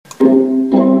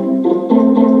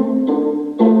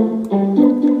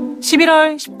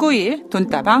11월 19일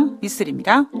돈다방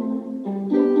미쓰리입니다.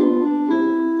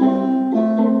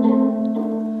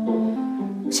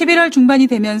 11월 중반이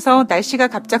되면서 날씨가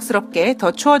갑작스럽게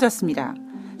더 추워졌습니다.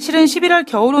 실은 11월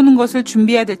겨울 오는 것을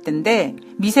준비해야 될 텐데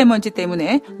미세먼지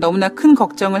때문에 너무나 큰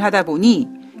걱정을 하다 보니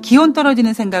기온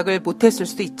떨어지는 생각을 못했을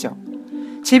수도 있죠.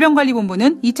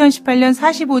 질병관리본부는 2018년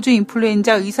 45주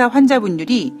인플루엔자 의사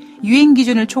환자분율이 유행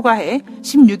기준을 초과해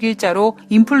 16일자로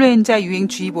인플루엔자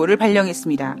유행주의보를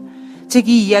발령했습니다. 즉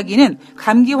이 이야기는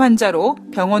감기 환자로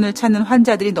병원을 찾는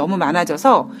환자들이 너무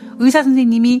많아져서 의사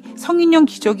선생님이 성인용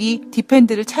기저귀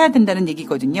디펜드를 차야 된다는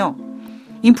얘기거든요.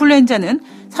 인플루엔자는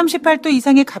 38도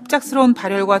이상의 갑작스러운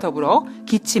발열과 더불어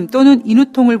기침 또는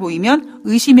인후통을 보이면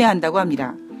의심해야 한다고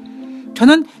합니다.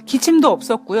 저는 기침도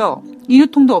없었고요.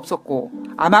 인후통도 없었고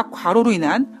아마 과로로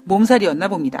인한 몸살이었나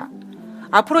봅니다.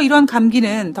 앞으로 이런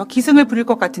감기는 더 기승을 부릴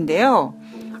것 같은데요.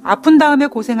 아픈 다음에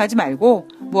고생하지 말고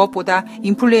무엇보다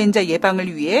인플루엔자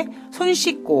예방을 위해 손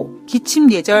씻고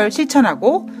기침 예절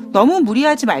실천하고 너무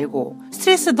무리하지 말고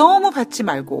스트레스 너무 받지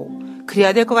말고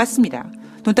그래야 될 것 같습니다.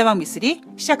 돈다방 미쓰리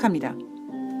시작합니다.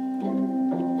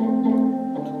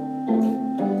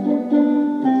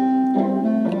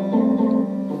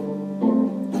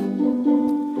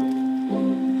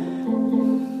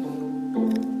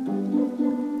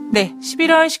 네,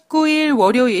 11월 19일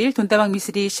월요일 돈다방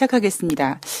미쓰리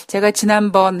시작하겠습니다. 제가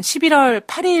지난번 11월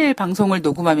 8일 방송을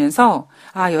녹음하면서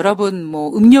여러분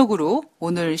음력으로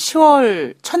오늘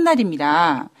 10월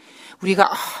첫날입니다. 우리가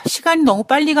시간이 너무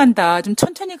빨리 간다. 좀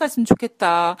천천히 갔으면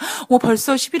좋겠다.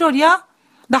 벌써 11월이야?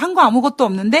 나 한 거 아무것도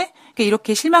없는데?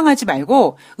 이렇게 실망하지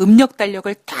말고 음력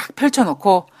달력을 딱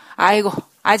펼쳐놓고 아이고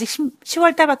아직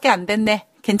 10월 달밖에 안 됐네.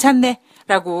 괜찮네.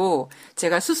 라고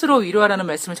제가 스스로 위로하라는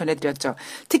말씀을 전해드렸죠.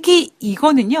 특히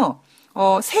이거는요,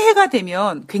 새해가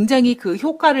되면 굉장히 그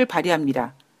효과를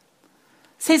발휘합니다.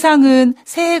 세상은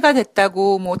새해가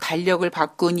됐다고 달력을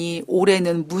바꾸니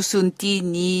올해는 무슨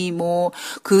띠니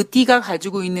그 띠가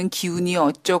가지고 있는 기운이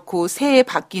어쩌고 새해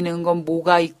바뀌는 건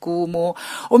뭐가 있고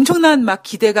엄청난 막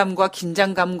기대감과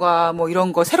긴장감과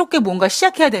이런 거 새롭게 뭔가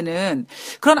시작해야 되는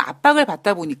그런 압박을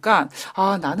받다 보니까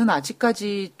나는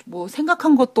아직까지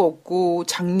생각한 것도 없고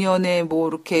작년에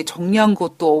이렇게 정리한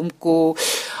것도 없고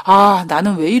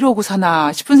나는 왜 이러고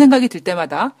사나 싶은 생각이 들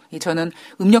때마다 저는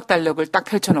음력 달력을 딱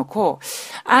펼쳐놓고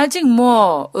아직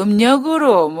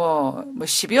음력으로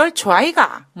 12월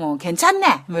좋아이가 괜찮네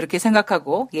이렇게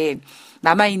생각하고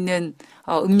남아있는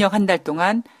음력 한 달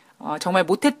동안 정말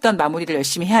못했던 마무리를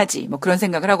열심히 해야지 그런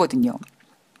생각을 하거든요.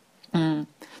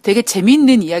 되게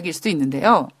재미있는 이야기일 수도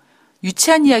있는데요.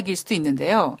 유치한 이야기일 수도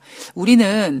있는데요.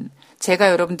 우리는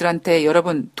제가 여러분들한테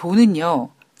돈은요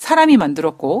사람이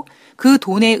만들었고 그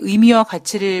돈의 의미와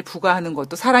가치를 부과하는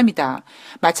것도 사람이다.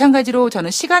 마찬가지로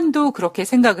저는 시간도 그렇게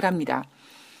생각을 합니다.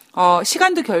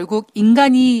 시간도 결국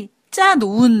인간이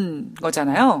짜놓은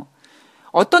거잖아요.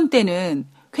 어떤 때는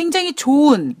굉장히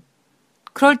좋은,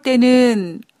 그럴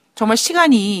때는 정말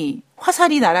시간이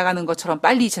화살이 날아가는 것처럼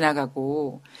빨리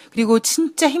지나가고, 그리고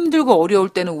진짜 힘들고 어려울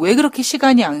때는 왜 그렇게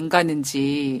시간이 안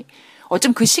가는지,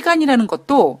 어쩜 그 시간이라는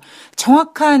것도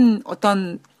정확한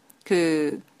어떤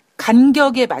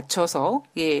간격에 맞춰서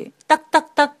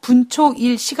딱딱딱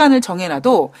분초일 시간을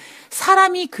정해놔도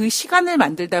사람이 그 시간을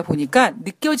만들다 보니까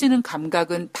느껴지는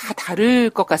감각은 다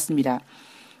다를 것 같습니다.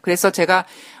 그래서 제가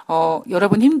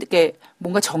여러분 힘들게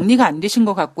뭔가 정리가 안 되신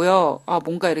것 같고요.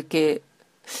 뭔가 이렇게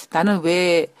나는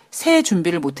왜 새해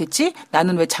준비를 못했지?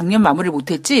 나는 왜 작년 마무리를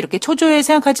못했지? 이렇게 초조해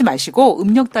생각하지 마시고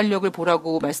음력 달력을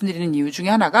보라고 말씀드리는 이유 중에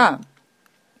하나가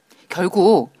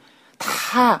결국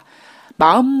다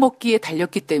마음먹기에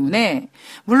달렸기 때문에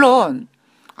물론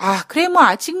그래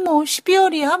아직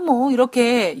 12월이야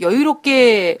이렇게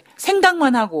여유롭게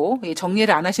생각만 하고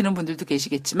정리를 안 하시는 분들도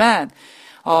계시겠지만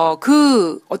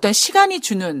그 어떤 시간이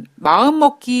주는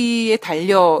마음먹기에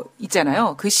달려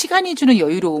있잖아요. 그 시간이 주는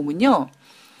여유로움은요.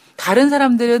 다른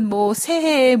사람들은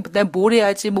새해에 뭘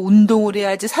해야지 운동을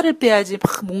해야지 살을 빼야지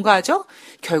뭔가 하죠.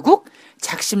 결국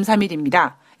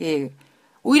작심삼일입니다.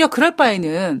 오히려 그럴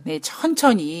바에는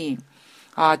천천히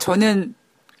저는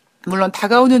물론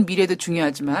다가오는 미래도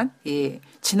중요하지만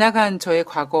지나간 저의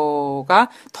과거가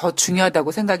더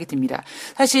중요하다고 생각이 듭니다.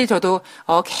 사실 저도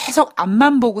계속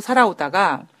앞만 보고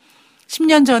살아오다가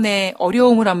 10년 전에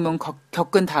어려움을 한번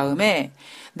겪은 다음에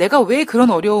내가 왜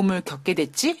그런 어려움을 겪게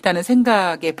됐지? 라는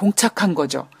생각에 봉착한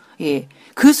거죠.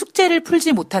 그 숙제를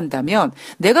풀지 못한다면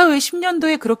내가 왜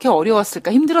 10년도에 그렇게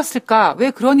어려웠을까? 힘들었을까? 왜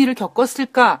그런 일을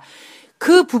겪었을까?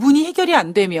 그 부분이 해결이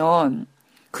안 되면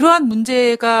그러한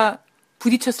문제가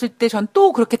부딪혔을 때 전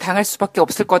또 그렇게 당할 수밖에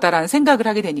없을 거다라는 생각을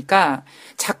하게 되니까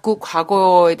자꾸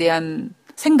과거에 대한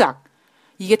생각,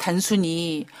 이게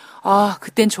단순히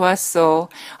그땐 좋았어.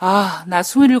 나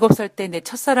 27살 때 내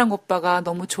첫사랑 오빠가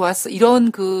너무 좋았어.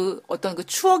 이런 어떤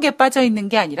추억에 빠져 있는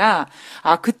게 아니라,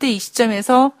 그때 이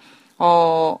시점에서,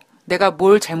 내가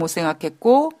뭘 잘못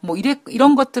생각했고,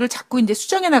 이런 것들을 자꾸 이제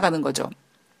수정해 나가는 거죠.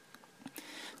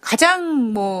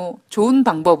 가장 좋은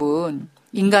방법은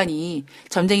인간이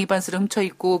점쟁이 빤스를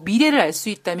훔쳐입고 미래를 알 수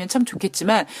있다면 참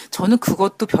좋겠지만, 저는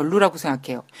그것도 별로라고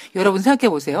생각해요. 여러분 생각해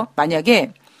보세요.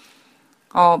 만약에,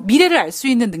 미래를 알 수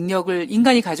있는 능력을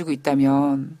인간이 가지고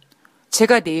있다면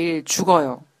제가 내일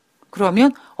죽어요.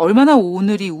 그러면 얼마나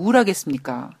오늘이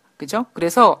우울하겠습니까? 그죠?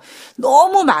 그래서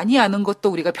너무 많이 아는 것도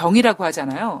우리가 병이라고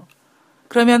하잖아요.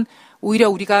 그러면 오히려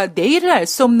우리가 내일을 알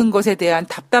수 없는 것에 대한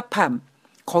답답함,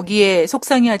 거기에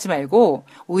속상해하지 말고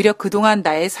오히려 그동안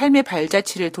나의 삶의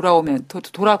발자취를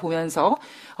돌아보면서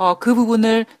그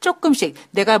부분을 조금씩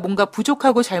내가 뭔가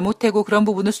부족하고 잘못하고 그런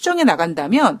부분을 수정해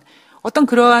나간다면 어떤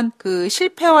그러한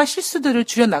실패와 실수들을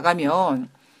줄여나가면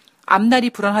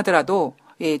앞날이 불안하더라도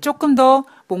조금 더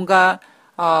뭔가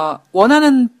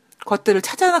원하는 것들을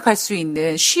찾아나갈 수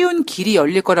있는 쉬운 길이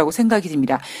열릴 거라고 생각이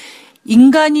듭니다.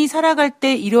 인간이 살아갈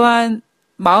때 이러한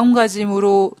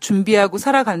마음가짐으로 준비하고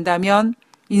살아간다면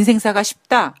인생사가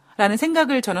쉽다라는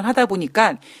생각을 저는 하다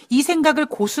보니까 이 생각을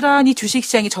고스란히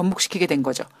주식시장에 접목시키게 된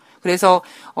거죠. 그래서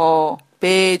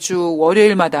매주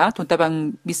월요일마다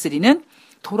돈다방 미쓰리는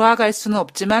돌아갈 수는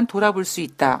없지만 돌아볼 수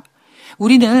있다.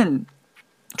 우리는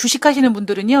주식하시는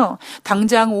분들은요,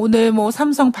 당장 오늘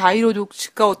삼성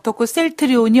바이오로직스가 어떻고,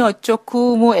 셀트리온이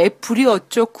어쩌고, 애플이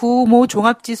어쩌고,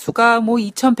 종합지수가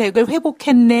 2100을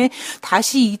회복했네,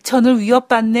 다시 2000을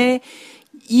위협받네,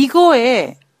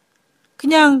 이거에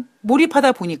그냥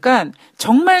몰입하다 보니까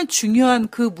정말 중요한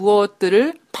그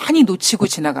무엇들을 많이 놓치고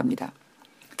지나갑니다.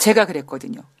 제가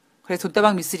그랬거든요. 그래서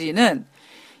돈다방 미쓰리는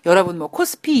여러분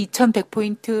코스피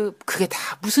 2100포인트 그게 다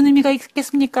무슨 의미가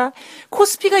있겠습니까?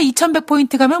 코스피가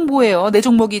 2100포인트 가면 뭐예요? 내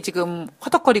종목이 지금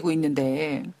허덕거리고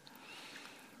있는데.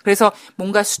 그래서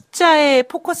뭔가 숫자에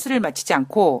포커스를 맞추지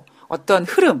않고 어떤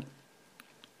흐름,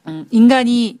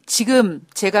 인간이 지금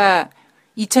제가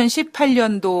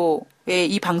 2018년도에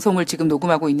이 방송을 지금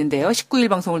녹음하고 있는데요. 19일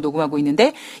방송을 녹음하고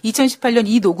있는데 2018년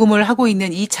이 녹음을 하고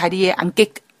있는 이 자리에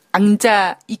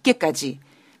앉아 있게까지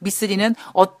미쓰리는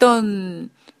어떤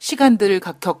시간들을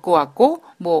겪어왔고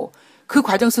그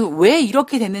과정 속에서 왜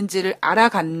이렇게 됐는지를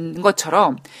알아간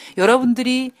것처럼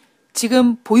여러분들이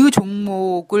지금 보유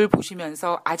종목을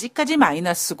보시면서 아직까지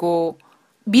마이너스고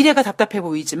미래가 답답해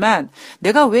보이지만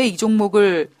내가 왜 이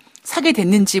종목을 사게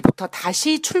됐는지부터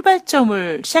다시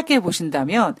출발점을 시작해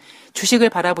보신다면 주식을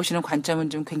바라보시는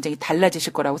관점은 좀 굉장히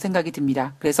달라지실 거라고 생각이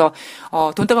듭니다. 그래서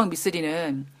돈다방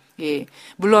미쓰리는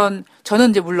물론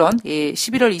저는 물론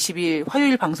 11월 20일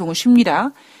화요일 방송은 쉽니다.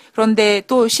 그런데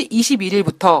또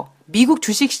 21일부터 미국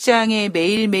주식시장의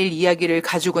매일매일 이야기를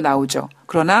가지고 나오죠.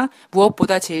 그러나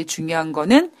무엇보다 제일 중요한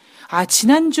거는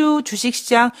지난주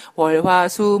주식시장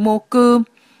월화수목금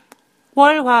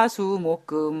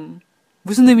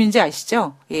무슨 의미인지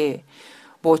아시죠?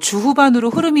 주 후반으로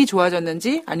흐름이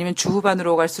좋아졌는지 아니면 주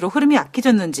후반으로 갈수록 흐름이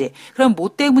약해졌는지 그럼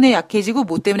뭐 때문에 약해지고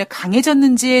뭐 때문에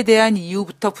강해졌는지에 대한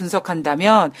이유부터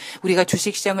분석한다면 우리가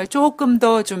주식시장을 조금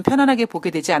더 좀 편안하게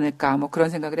보게 되지 않을까 그런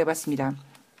생각을 해봤습니다.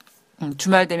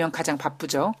 주말 되면 가장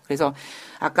바쁘죠. 그래서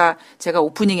아까 제가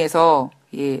오프닝에서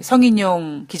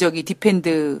성인용 기저귀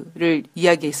디펜드를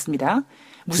이야기했습니다.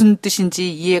 무슨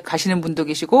뜻인지 이해 가시는 분도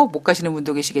계시고 못 가시는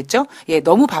분도 계시겠죠?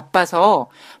 너무 바빠서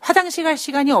화장실 갈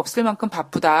시간이 없을 만큼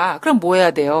바쁘다. 그럼 뭐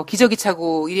해야 돼요? 기저귀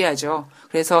차고 일해야죠.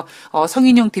 그래서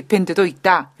성인용 디펜드도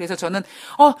있다. 그래서 저는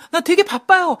나 되게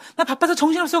바빠요. 나 바빠서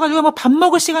정신없어가지고 밥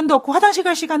먹을 시간도 없고 화장실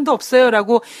갈 시간도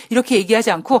없어요라고 이렇게 얘기하지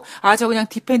않고 저 그냥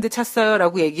디펜드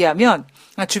찼어요라고 얘기하면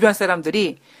주변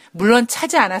사람들이 물론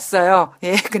차지 않았어요.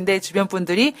 근데 주변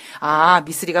분들이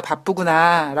미쓰리가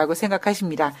바쁘구나라고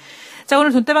생각하십니다. 자,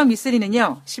 오늘 돈다방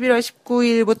미쓰리는요, 11월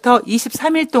 19일부터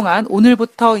 23일 동안,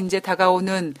 오늘부터 이제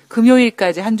다가오는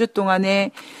금요일까지 한 주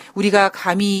동안에 우리가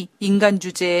감히 인간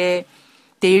주제에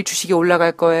내일 주식이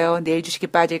올라갈 거예요. 내일 주식이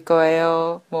빠질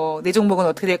거예요. 내 종목은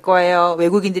어떻게 될 거예요.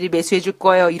 외국인들이 매수해 줄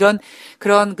거예요.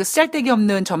 그런 쓰잘데기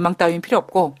없는 전망 따위는 필요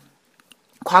없고,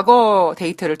 과거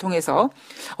데이터를 통해서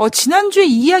지난주에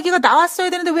이 이야기가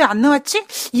나왔어야 되는데 왜 안 나왔지?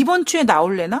 이번 주에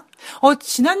나올래나?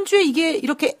 지난주에 이게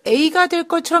이렇게 A가 될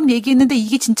것처럼 얘기했는데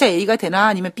이게 진짜 A가 되나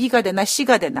아니면 B가 되나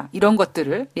C가 되나 이런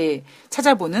것들을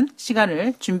찾아보는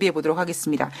시간을 준비해 보도록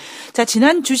하겠습니다. 자,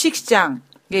 지난 주식시장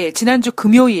지난주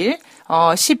금요일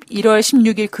 11월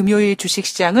 16일 금요일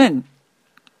주식시장은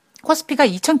코스피가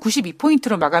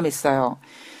 2092포인트로 마감했어요.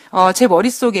 제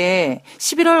머릿속에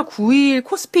 11월 9일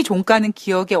코스피 종가는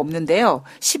기억에 없는데요.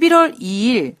 11월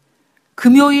 2일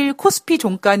금요일 코스피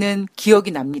종가는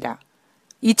기억이 납니다.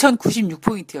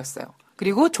 2096포인트였어요.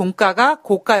 그리고 종가가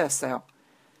고가였어요.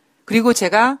 그리고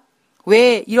제가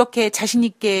왜 이렇게 자신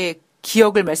있게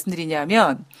기억을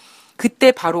말씀드리냐면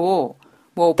그때 바로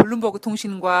뭐 블룸버그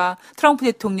통신과 트럼프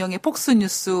대통령의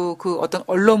폭스뉴스 그 어떤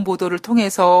언론 보도를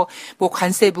통해서 뭐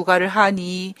관세 부과를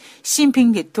하니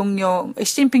시진핑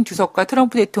주석과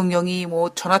트럼프 대통령이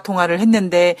뭐 전화 통화를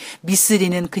했는데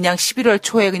미쓰리는 그냥 11월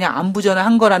초에 그냥 안부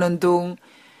전화한 거라는 둥.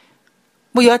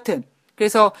 뭐 여하튼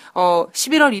그래서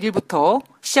 11월 1일부터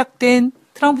시작된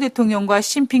트럼프 대통령과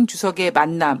시진핑 주석의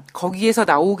만남, 거기에서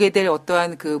나오게 될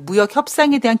어떠한 그 무역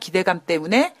협상에 대한 기대감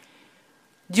때문에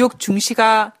뉴욕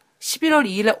증시가 11월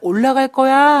 2일 날 올라갈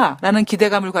거야 라는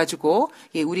기대감을 가지고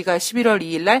우리가 11월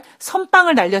 2일 날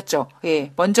선빵을 날렸죠.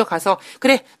 먼저 가서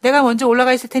그래 내가 먼저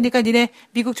올라가 있을 테니까 니네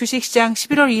미국 주식시장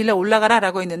 11월 2일 날 올라가라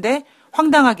라고 했는데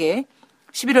황당하게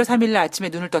 11월 3일 날 아침에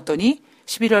눈을 떴더니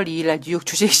 11월 2일 날 뉴욕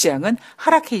주식시장은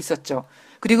하락해 있었죠.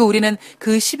 그리고 우리는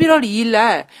그 11월 2일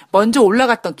날 먼저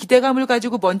올라갔던 기대감을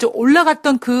가지고 먼저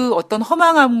올라갔던 그 어떤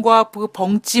허망함과 그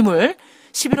벙찜을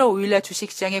 11월 5일 날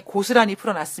주식시장에 고스란히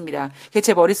풀어놨습니다.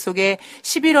 제 머릿속에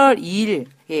 11월 2일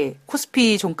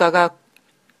코스피 종가가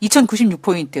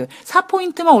 2096포인트,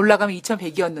 4포인트만 올라가면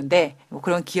 2100이었는데 뭐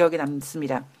그런 기억에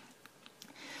남습니다.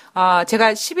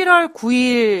 제가 11월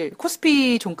 9일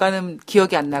코스피 종가는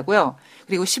기억이 안 나고요.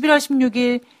 그리고 11월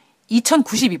 16일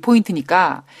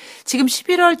 2092포인트니까 지금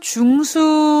 11월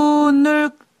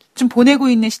중순을 좀 보내고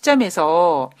있는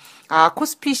시점에서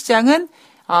코스피 시장은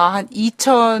한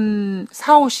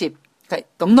 2,450, 그러니까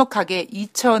넉넉하게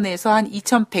 2,000에서 한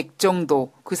 2,100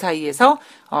 정도 그 사이에서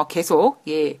계속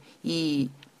이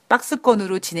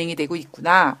박스권으로 진행이 되고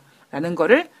있구나라는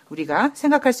거를 우리가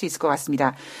생각할 수 있을 것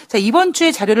같습니다. 자, 이번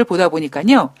주에 자료를 보다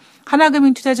보니까요.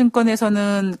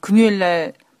 하나금융투자증권에서는 금요일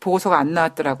날 보고서가 안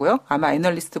나왔더라고요. 아마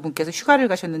애널리스트 분께서 휴가를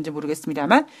가셨는지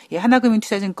모르겠습니다만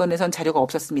하나금융투자증권에선 자료가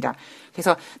없었습니다.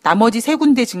 그래서 나머지 세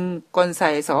군데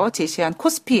증권사에서 제시한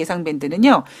코스피 예상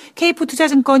밴드는요.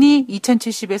 케이프투자증권이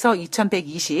 2070에서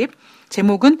 2120,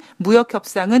 제목은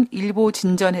무역협상은 일보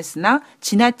진전했으나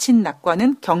지나친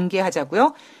낙관은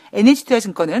경계하자고요.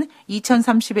 NH투자증권은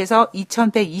 2030에서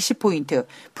 2120포인트,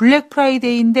 블랙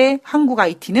프라이데이인데 한국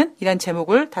IT는 이란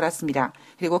제목을 달았습니다.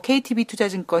 그리고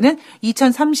KTB투자증권은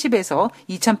 2030에서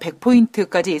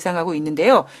 2100포인트까지 예상하고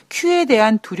있는데요. Q에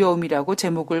대한 두려움이라고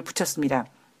제목을 붙였습니다.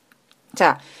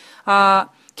 자,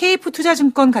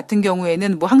 KF투자증권 같은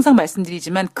경우에는 뭐 항상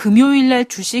말씀드리지만 금요일 날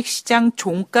주식시장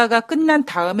종가가 끝난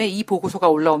다음에 이 보고서가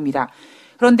올라옵니다.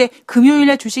 그런데 금요일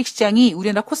날 주식시장이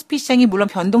우리나라 코스피 시장이 물론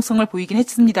변동성을 보이긴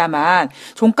했습니다만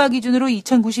종가 기준으로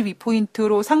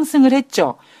 2092포인트로 상승을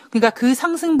했죠. 그러니까 그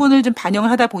상승분을 좀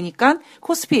반영을 하다 보니까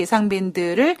코스피 예상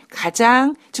밴드를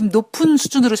가장 좀 높은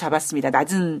수준으로 잡았습니다.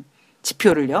 낮은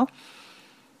지표를요.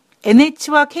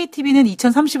 NH와 KTB는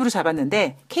 2030으로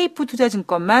잡았는데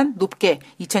KF투자증권만 높게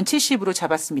 2070으로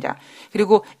잡았습니다.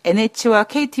 그리고 NH와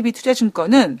KTB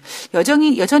투자증권은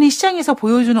여전히 시장에서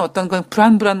보여주는 어떤 건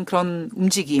불안불안 그런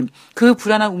움직임, 그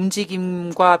불안한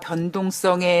움직임과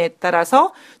변동성에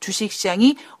따라서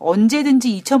주식시장이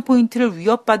언제든지 2000포인트를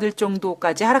위협받을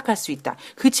정도까지 하락할 수 있다.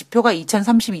 그 지표가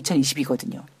 2030,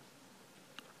 2020이거든요.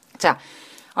 자,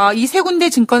 이 세 군데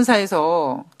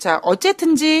증권사에서 자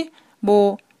어쨌든지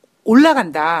뭐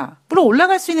올라간다. 물론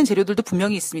올라갈 수 있는 재료들도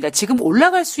분명히 있습니다. 지금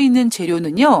올라갈 수 있는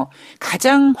재료는요.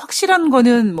 가장 확실한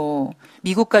거는 뭐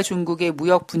미국과 중국의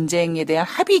무역 분쟁에 대한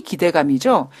합의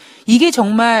기대감이죠. 이게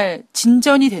정말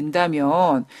진전이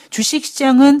된다면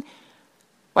주식시장은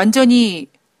완전히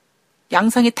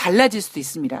양상이 달라질 수도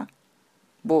있습니다.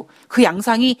 뭐 그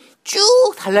양상이 쭉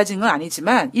달라지는 건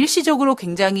아니지만 일시적으로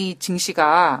굉장히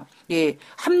증시가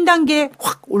한 단계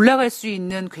확 올라갈 수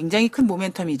있는 굉장히 큰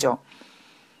모멘텀이죠.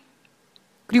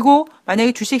 그리고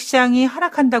만약에 주식시장이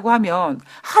하락한다고 하면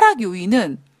하락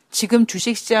요인은 지금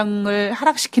주식시장을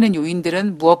하락시키는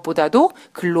요인들은 무엇보다도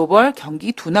글로벌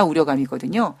경기 둔화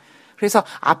우려감이거든요. 그래서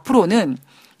앞으로는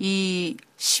이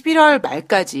 11월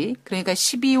말까지 그러니까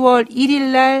 12월 1일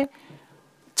날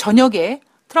저녁에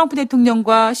트럼프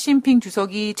대통령과 시진핑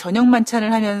주석이 저녁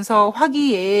만찬을 하면서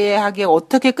화기애애하게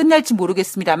어떻게 끝날지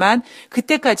모르겠습니다만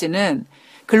그때까지는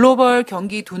글로벌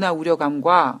경기 둔화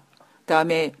우려감과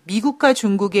그다음에 미국과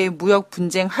중국의 무역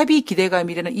분쟁 합의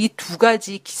기대감이라는 이 두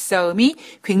가지 기싸움이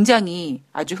굉장히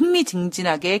아주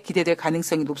흥미진진하게 기대될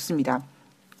가능성이 높습니다.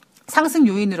 상승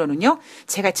요인으로는요.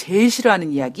 제가 제일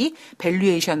싫어하는 이야기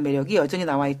밸류에이션 매력이 여전히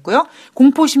나와 있고요.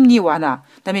 공포심리 완화,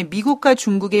 그다음에 미국과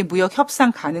중국의 무역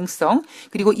협상 가능성,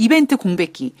 그리고 이벤트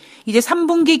공백기. 이제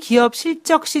 3분기 기업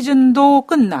실적 시즌도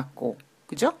끝났고.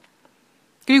 그죠?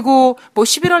 그리고 뭐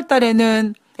 11월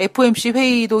달에는 FOMC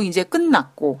회의도 이제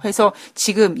끝났고 해서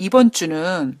지금 이번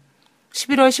주는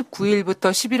 11월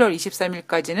 19일부터 11월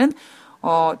 23일까지는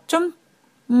좀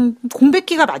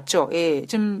공백기가 맞죠. 예,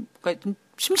 그러니까 좀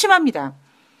심심합니다.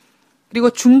 그리고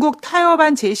중국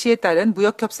타협안 제시에 따른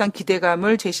무역 협상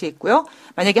기대감을 제시했고요.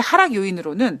 만약에 하락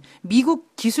요인으로는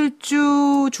미국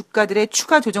기술주 주가들의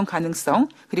추가 조정 가능성,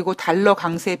 그리고 달러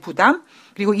강세 부담,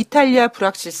 그리고 이탈리아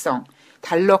불확실성,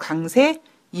 달러 강세,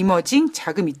 이머징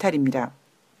자금 이탈입니다.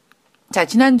 자,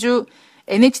 지난주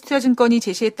NH투자증권이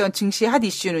제시했던 증시 핫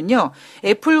이슈는요.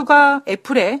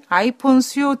 애플의 아이폰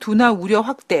수요 둔화 우려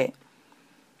확대고요.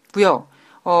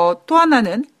 또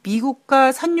하나는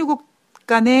미국과 산유국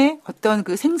간의 어떤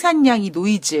그 생산량이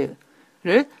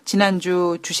노이즈를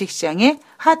지난주 주식시장의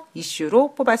핫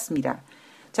이슈로 뽑았습니다.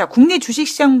 자, 국내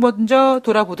주식시장 먼저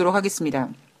돌아보도록 하겠습니다.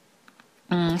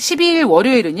 12일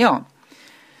월요일은요.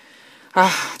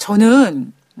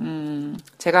 저는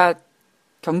제가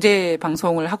경제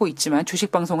방송을 하고 있지만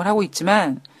주식 방송을 하고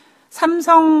있지만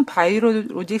삼성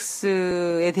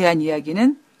바이오로직스에 대한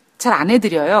이야기는 잘 안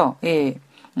해드려요. 예.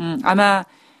 아마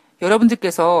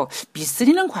여러분들께서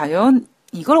미쓰리는 과연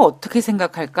이걸 어떻게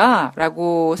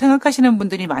생각할까라고 생각하시는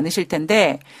분들이 많으실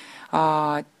텐데,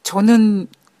 저는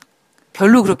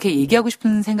별로 그렇게 얘기하고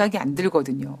싶은 생각이 안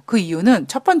들거든요. 그 이유는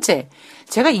첫 번째,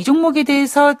 제가 이 종목에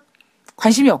대해서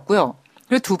관심이 없고요.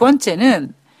 그리고 두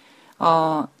번째는,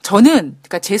 저는,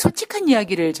 그러니까 제 솔직한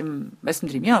이야기를 좀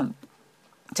말씀드리면,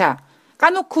 자,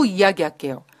 까놓고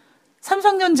이야기할게요.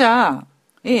 삼성전자,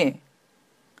 예,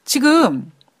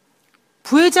 지금,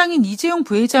 부회장인 이재용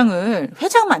부회장을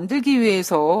회장 만들기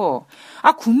위해서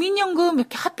국민연금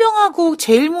이렇게 합병하고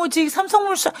제일모직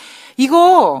삼성물산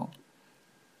이거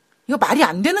말이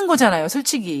안 되는 거잖아요,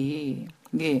 솔직히.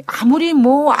 이게 아무리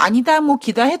뭐 아니다 뭐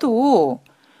기다 해도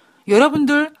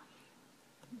여러분들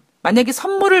만약에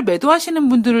선물을 매도하시는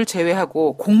분들을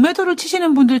제외하고 공매도를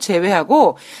치시는 분들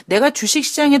제외하고 내가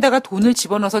주식시장에다가 돈을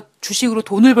집어넣어서 주식으로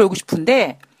돈을 벌고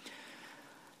싶은데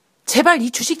제발 이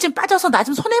주식 좀 빠져서 나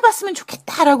좀 손해봤으면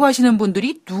좋겠다라고 하시는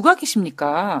분들이 누가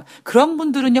계십니까? 그런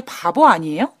분들은요, 바보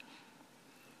아니에요?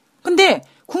 근데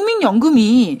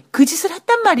국민연금이 그 짓을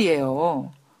했단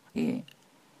말이에요. 예.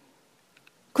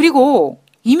 그리고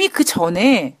이미 그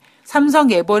전에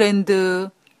삼성 에버랜드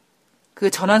그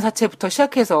전환사채부터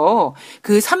시작해서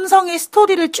그 삼성의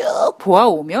스토리를 쭉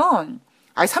보아오면,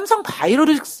 삼성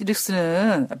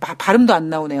바이오로직스는 발음도 안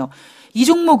나오네요. 이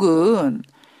종목은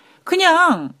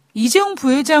그냥 이재용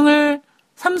부회장을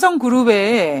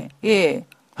삼성그룹의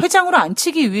회장으로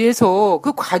앉히기 위해서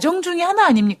그 과정 중에 하나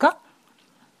아닙니까?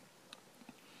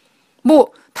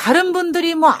 뭐 다른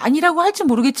분들이 뭐 아니라고 할지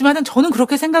모르겠지만 저는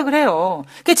그렇게 생각을 해요.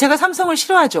 제가 삼성을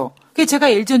싫어하죠. 제가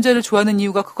LG전자를 좋아하는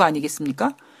이유가 그거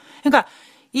아니겠습니까? 그러니까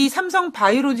이 삼성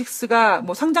바이오로직스가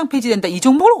뭐 상장 폐지된다. 이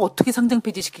종목을 어떻게 상장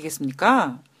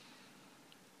폐지시키겠습니까?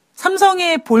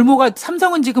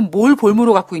 삼성은 지금 뭘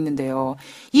볼모로 갖고 있는데요.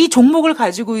 이 종목을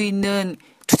가지고 있는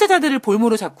투자자들을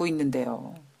볼모로 잡고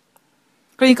있는데요.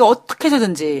 그러니까 어떻게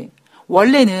해서든지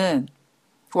원래는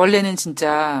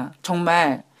진짜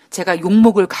정말 제가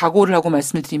욕먹을 각오를 하고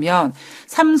말씀을 드리면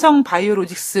삼성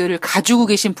바이오로직스를 가지고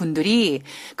계신 분들이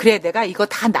그래 내가 이거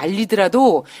다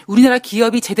날리더라도 우리나라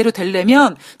기업이 제대로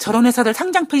되려면 저런 회사들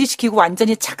상장 폐지시키고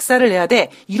완전히 작사를 내야 돼.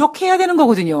 이렇게 해야 되는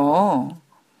거거든요.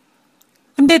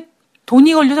 근데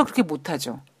돈이 걸려서 그렇게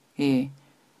못하죠. 예.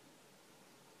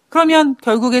 그러면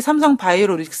결국에 삼성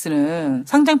바이오로직스는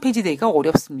상장 폐지되기가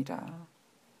어렵습니다.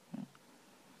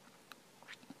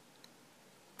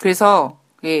 그래서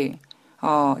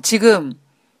지금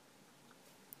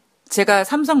제가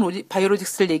삼성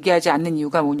바이오로직스를 얘기하지 않는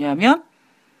이유가 뭐냐면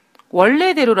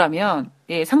원래대로라면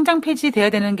상장 폐지돼야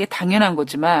되는 게 당연한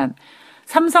거지만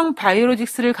삼성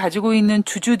바이오로직스를 가지고 있는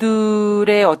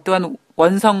주주들의 어떠한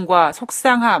원성과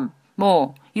속상함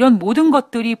뭐 이런 모든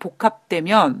것들이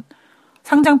복합되면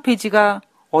상장 폐지가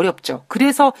어렵죠.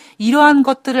 그래서 이러한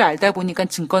것들을 알다 보니까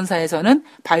증권사에서는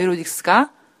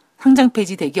바이오로직스가 상장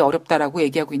폐지되기 어렵다라고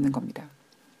얘기하고 있는 겁니다.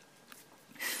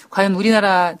 과연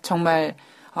우리나라 정말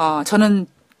저는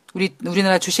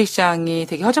우리나라 주식시장이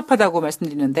되게 허접하다고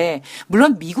말씀드리는데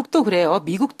물론 미국도 그래요.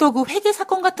 미국도 그 회계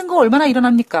사건 같은 거 얼마나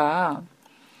일어납니까?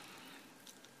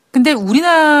 근데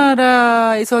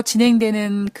우리나라에서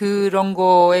진행되는 그런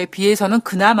거에 비해서는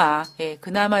그나마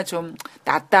좀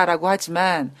낫다라고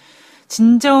하지만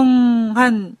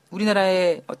진정한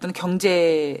우리나라의 어떤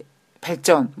경제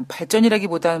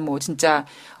발전이라기보다는 뭐 진짜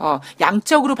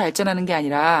양적으로 발전하는 게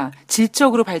아니라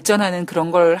질적으로 발전하는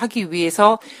그런 걸 하기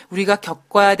위해서 우리가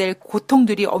겪어야 될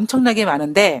고통들이 엄청나게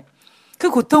많은데 그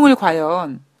고통을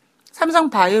과연 삼성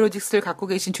바이오로직스를 갖고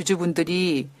계신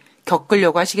주주분들이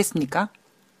겪으려고 하시겠습니까?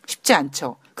 쉽지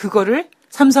않죠. 그거를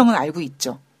삼성은 알고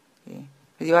있죠. 예.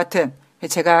 여하튼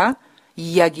제가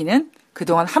이 이야기는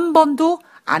그동안 한 번도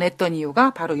안 했던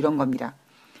이유가 바로 이런 겁니다.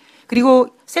 그리고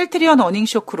셀트리온 어닝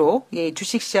쇼크로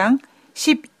주식시장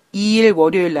 12일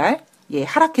월요일 날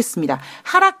하락했습니다.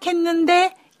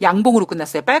 하락했는데 양봉으로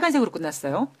끝났어요. 빨간색으로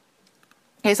끝났어요.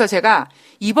 그래서 제가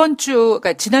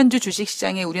그러니까 지난주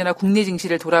주식시장의 우리나라 국내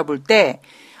증시를 돌아볼 때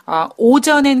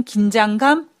오전엔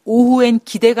긴장감, 오후엔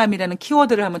기대감이라는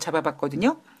키워드를 한번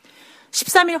잡아봤거든요.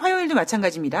 13일 화요일도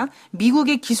마찬가지입니다.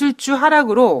 미국의 기술주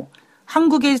하락으로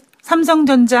한국의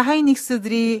삼성전자,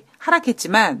 하이닉스들이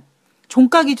하락했지만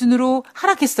종가 기준으로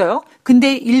하락했어요.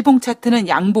 근데 일봉 차트는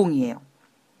양봉이에요.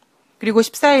 그리고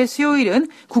 14일 수요일은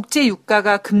국제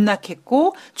유가가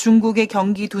급락했고 중국의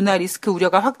경기 둔화 리스크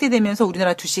우려가 확대되면서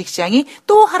우리나라 주식시장이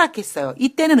또 하락했어요.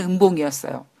 이때는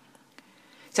음봉이었어요.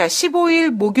 자, 15일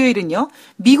목요일은요.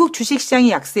 미국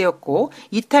주식시장이 약세였고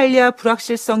이탈리아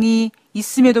불확실성이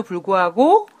있음에도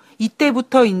불구하고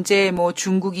이때부터 이제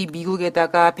중국이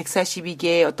미국에다가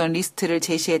 142개의 어떤 리스트를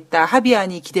제시했다.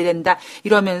 합의안이 기대된다.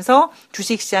 이러면서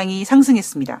주식시장이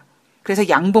상승했습니다. 그래서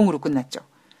양봉으로 끝났죠.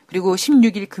 그리고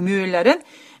 16일 금요일 날은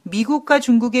미국과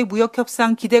중국의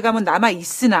무역협상 기대감은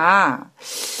남아있으나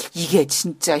이게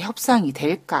진짜 협상이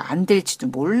될까 안 될지도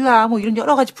몰라. 이런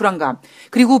여러 가지 불안감.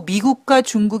 그리고 미국과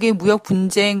중국의 무역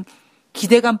분쟁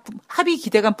기대감, 합의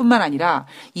기대감뿐만 아니라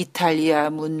이탈리아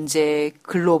문제,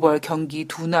 글로벌 경기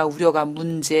둔화 우려가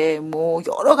문제,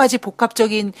 여러 가지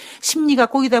복합적인 심리가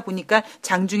꼬이다 보니까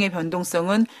장중의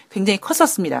변동성은 굉장히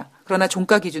컸었습니다. 그러나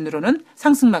종가 기준으로는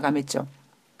상승 마감했죠.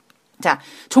 자,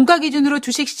 종가 기준으로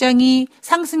주식시장이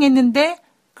상승했는데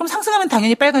그럼 상승하면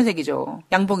당연히 빨간색이죠.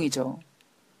 양봉이죠.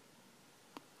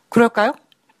 그럴까요?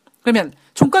 그러면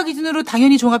종가 기준으로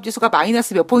당연히 종합지수가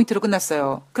마이너스 몇 포인트로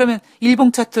끝났어요. 그러면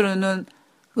일봉 차트로는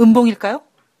음봉일까요?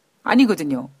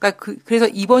 아니거든요. 그러니까 그래서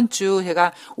이번 주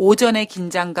제가 오전에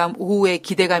긴장감, 오후에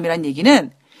기대감이란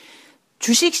얘기는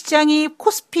주식시장이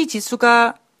코스피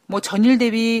지수가 전일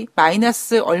대비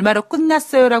마이너스 얼마로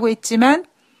끝났어요라고 했지만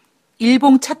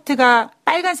일봉 차트가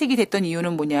빨간색이 됐던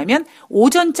이유는 뭐냐면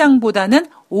오전장보다는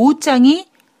오후장이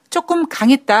조금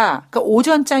강했다. 그러니까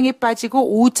오전장에 빠지고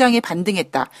오후장에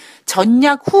반등했다.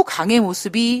 전략 후 강의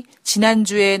모습이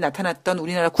지난주에 나타났던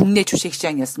우리나라 국내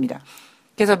주식시장이었습니다.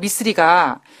 그래서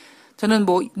미쓰리가 저는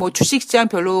주식시장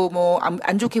별로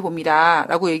안 좋게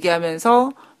봅니다라고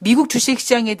얘기하면서 미국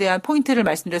주식시장에 대한 포인트를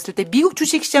말씀드렸을 때 미국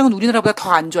주식시장은 우리나라보다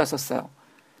더 안 좋았었어요.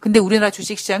 근데 우리나라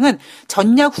주식시장은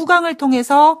전략 후강을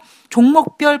통해서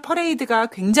종목별 퍼레이드가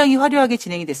굉장히 화려하게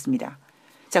진행이 됐습니다.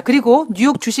 자, 그리고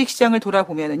뉴욕 주식시장을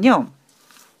돌아보면은요.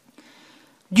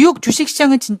 뉴욕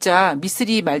주식시장은 진짜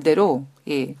미쓰리 말대로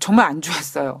정말 안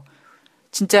좋았어요.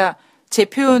 진짜 제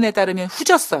표현에 따르면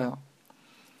후졌어요.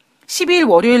 12일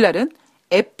월요일 날은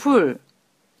애플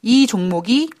이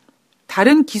종목이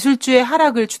다른 기술주의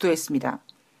하락을 주도했습니다.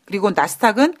 그리고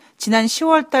나스닥은 지난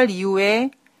 10월 달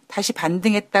이후에 다시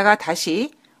반등했다가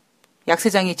다시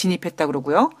약세장에 진입했다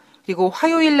그러고요. 그리고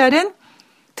화요일 날은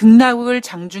등락을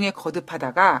장중에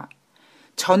거듭하다가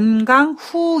전강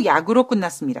후 약으로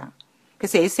끝났습니다.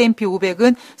 그래서 S&P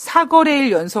 500은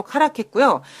 4거래일 연속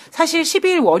하락했고요. 사실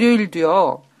 12일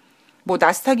월요일도요.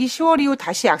 나스닥이 10월 이후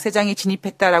다시 약세장에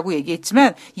진입했다라고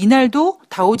얘기했지만 이날도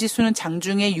다우지수는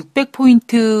장중에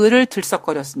 600포인트를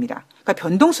들썩거렸습니다. 그러니까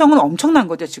변동성은 엄청난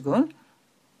거죠, 지금.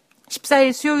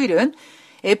 14일 수요일은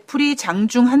애플이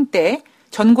장중 한때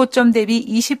전고점 대비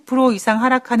 20% 이상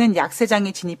하락하는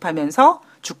약세장에 진입하면서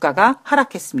주가가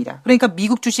하락했습니다. 그러니까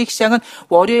미국 주식시장은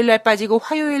월요일 날 빠지고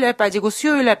화요일 날 빠지고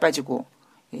수요일 날 빠지고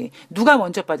누가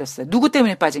먼저 빠졌어요? 누구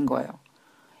때문에 빠진 거예요?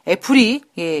 애플이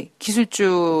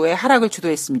기술주의 하락을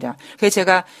주도했습니다. 그래서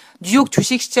제가 뉴욕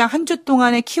주식시장 한 주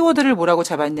동안의 키워드를 뭐라고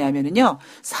잡았냐면요.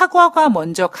 사과가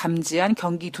먼저 감지한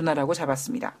경기 둔화라고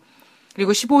잡았습니다.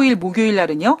 그리고 15일 목요일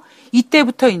날은요.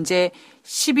 이때부터 이제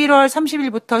 11월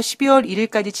 30일부터 12월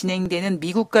 1일까지 진행되는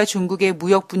미국과 중국의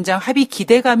무역 분쟁 합의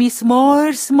기대감이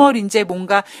스멀스멀 이제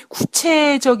뭔가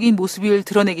구체적인 모습을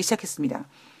드러내기 시작했습니다.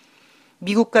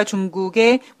 미국과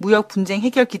중국의 무역 분쟁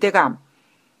해결 기대감,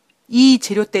 이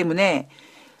재료 때문에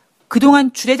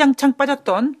그동안 주례장창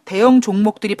빠졌던 대형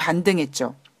종목들이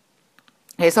반등했죠.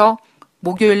 그래서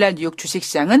목요일 날 뉴욕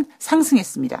주식시장은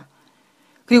상승했습니다.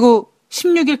 그리고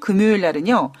 16일 금요일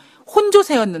날은요.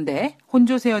 혼조세였는데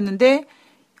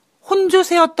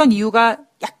혼조세였던 이유가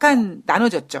약간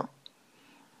나눠졌죠.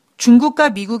 중국과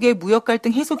미국의 무역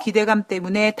갈등 해소 기대감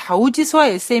때문에 다우지수와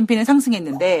S&P는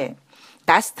상승했는데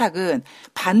나스닥은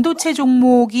반도체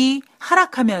종목이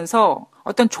하락하면서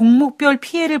어떤 종목별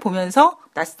피해를 보면서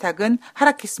나스닥은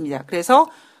하락했습니다. 그래서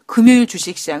금요일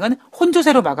주식시장은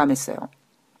혼조세로 마감했어요.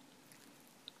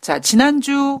 자,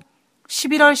 지난주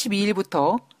 11월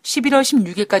 12일부터 11월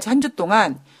 16일까지 한 주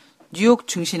동안 뉴욕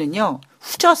증시는요,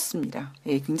 후졌습니다.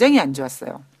 예, 굉장히 안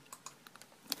좋았어요.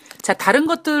 자, 다른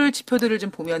것들 지표들을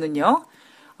좀 보면은요,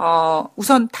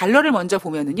 우선 달러를 먼저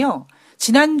보면은요,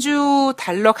 지난주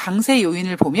달러 강세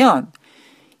요인을 보면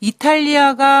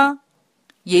이탈리아가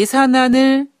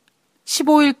예산안을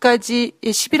 15일까지,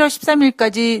 11월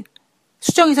 13일까지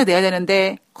수정해서 내야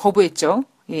되는데 거부했죠.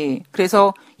 예.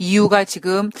 그래서 EU가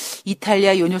지금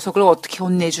이탈리아 요 녀석을 어떻게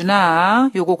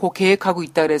혼내주나 요거 곧 계획하고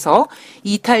있다 그래서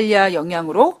이탈리아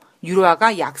영향으로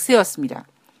유로화가 약세였습니다.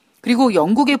 그리고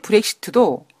영국의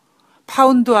브렉시트도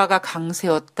파운드화가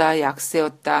강세였다,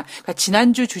 약세였다. 그러니까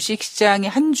지난주 주식시장의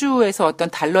한 주에서 어떤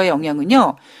달러의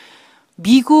영향은요.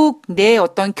 미국 내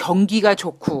어떤 경기가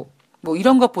좋고 뭐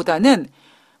이런 것보다는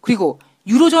그리고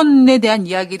유로존에 대한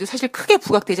이야기도 사실 크게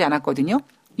부각되지 않았거든요.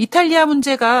 이탈리아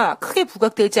문제가 크게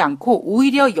부각되지 않고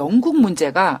오히려 영국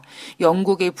문제가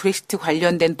영국의 브렉시트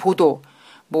관련된 보도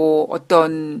뭐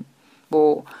어떤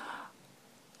뭐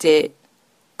이제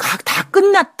다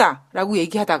끝났다라고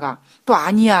얘기하다가 또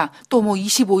아니야 또 뭐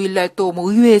 25일 날 또 뭐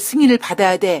의회의 승인을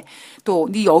받아야 돼 또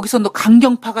네 여기서 너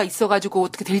강경파가 있어가지고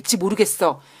어떻게 될지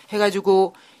모르겠어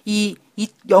해가지고 이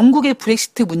영국의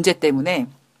브렉시트 문제 때문에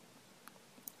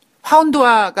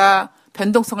파운드화가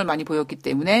변동성을 많이 보였기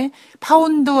때문에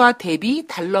파운드화 대비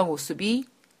달러 모습이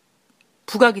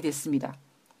부각이 됐습니다.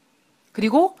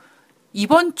 그리고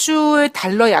이번 주의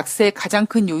달러 약세의 가장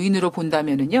큰 요인으로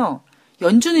본다면은요,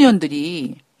 연준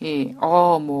의원들이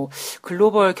뭐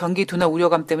글로벌 경기 둔화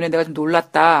우려감 때문에 내가 좀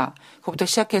놀랐다. 그것부터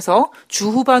시작해서 주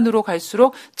후반으로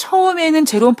갈수록 처음에는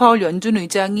제롬 파월 연준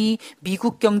의장이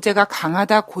미국 경제가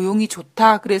강하다, 고용이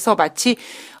좋다. 그래서 마치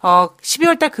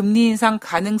 12월 달 금리 인상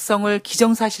가능성을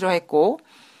기정사실화했고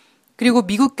그리고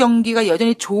미국 경기가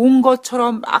여전히 좋은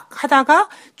것처럼 막 하다가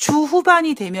주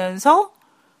후반이 되면서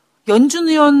연준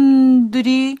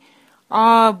의원들이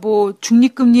뭐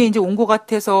중립금리에 이제 온 것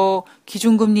같아서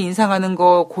기준금리 인상하는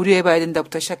거 고려해봐야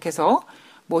된다부터 시작해서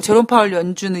뭐 제롬 파월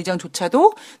연준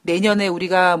의장조차도 내년에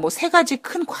우리가 뭐 3가지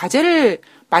큰 과제를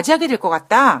맞이하게 될 것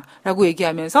같다라고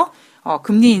얘기하면서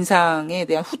금리 인상에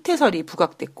대한 후퇴설이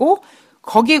부각됐고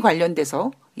거기에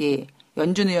관련돼서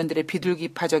연준 의원들의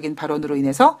비둘기파적인 발언으로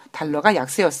인해서 달러가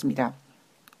약세였습니다.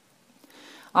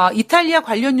 이탈리아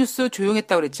관련 뉴스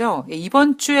조용했다고 그랬죠.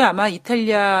 이번 주에 아마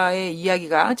이탈리아의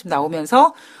이야기가 지금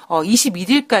나오면서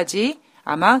 21일까지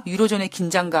아마 유로존의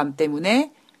긴장감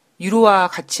때문에 유로화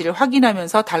가치를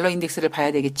확인하면서 달러 인덱스를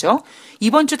봐야 되겠죠.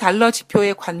 이번 주 달러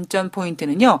지표의 관전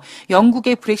포인트는요.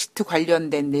 영국의 브렉시트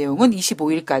관련된 내용은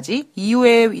 25일까지,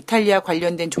 이후에 이탈리아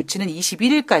관련된 조치는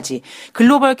 21일까지,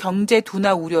 글로벌 경제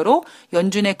둔화 우려로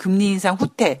연준의 금리 인상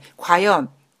후퇴, 과연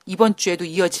이번 주에도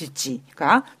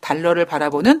이어질지가 달러를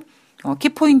바라보는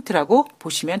키포인트라고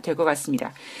보시면 될 것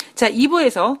같습니다. 자,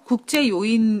 2부에서 국제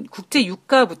요인, 국제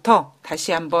유가부터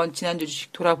다시 한번 지난주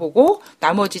주식 돌아보고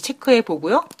나머지 체크해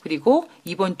보고요. 그리고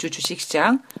이번 주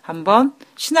주식시장 한번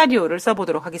시나리오를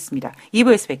써보도록 하겠습니다.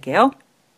 2부에서 뵐게요.